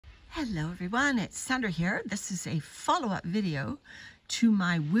Hello everyone, it's Sandra here. This is a follow-up video to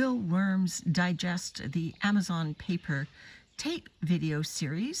my Will Worms Digest the Amazon Paper Tape video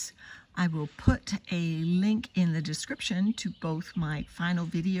series. I will put a link in the description to both my final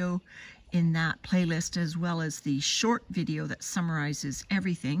video in that playlist as well as the short video that summarizes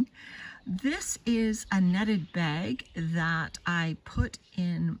everything. This is a netted bag that I put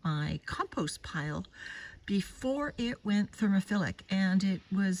in my compost pile before it went thermophilic, and it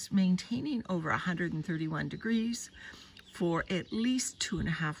was maintaining over 131 degrees for at least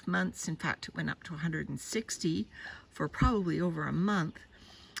 2.5 months. In fact, it went up to 160 for probably over a month.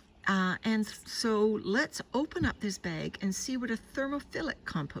 And so let's open up this bag and see what a thermophilic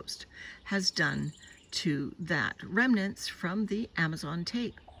compost has done to that remnants from the Amazon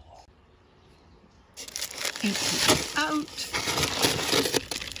tape. Empty it out.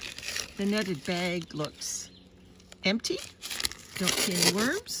 The netted bag looks empty. Don't see any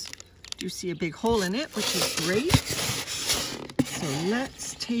worms. Do see a big hole in it, which is great. So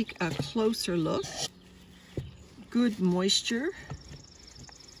let's take a closer look. Good moisture.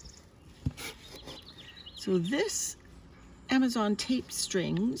 So this Amazon tape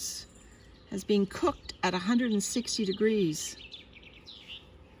strings has been cooked at 160 degrees.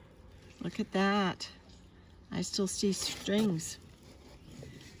 Look at that. I still see strings.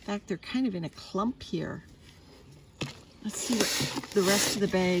 In fact, they're kind of in a clump here. Let's see what the rest of the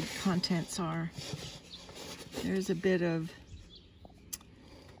bag contents are. There's a bit of,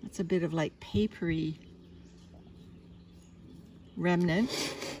 that's a bit of like papery remnant.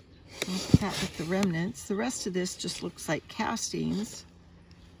 I'll put that with the remnants. The rest of this just looks like castings.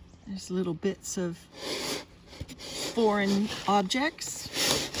 There's little bits of foreign objects.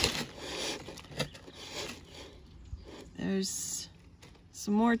 There's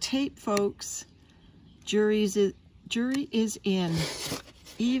some more tape, folks. Jury is in.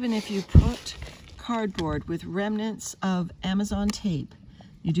 Even if you put cardboard with remnants of Amazon tape,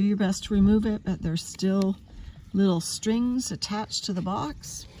 you do your best to remove it, but there's still little strings attached to the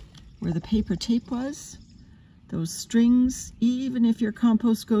box where the paper tape was. Those strings, even if your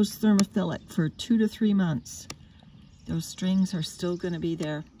compost goes thermophilic for 2 to 3 months, those strings are still going to be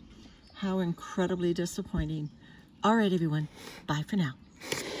there. How incredibly disappointing. All right, everyone. Bye for now.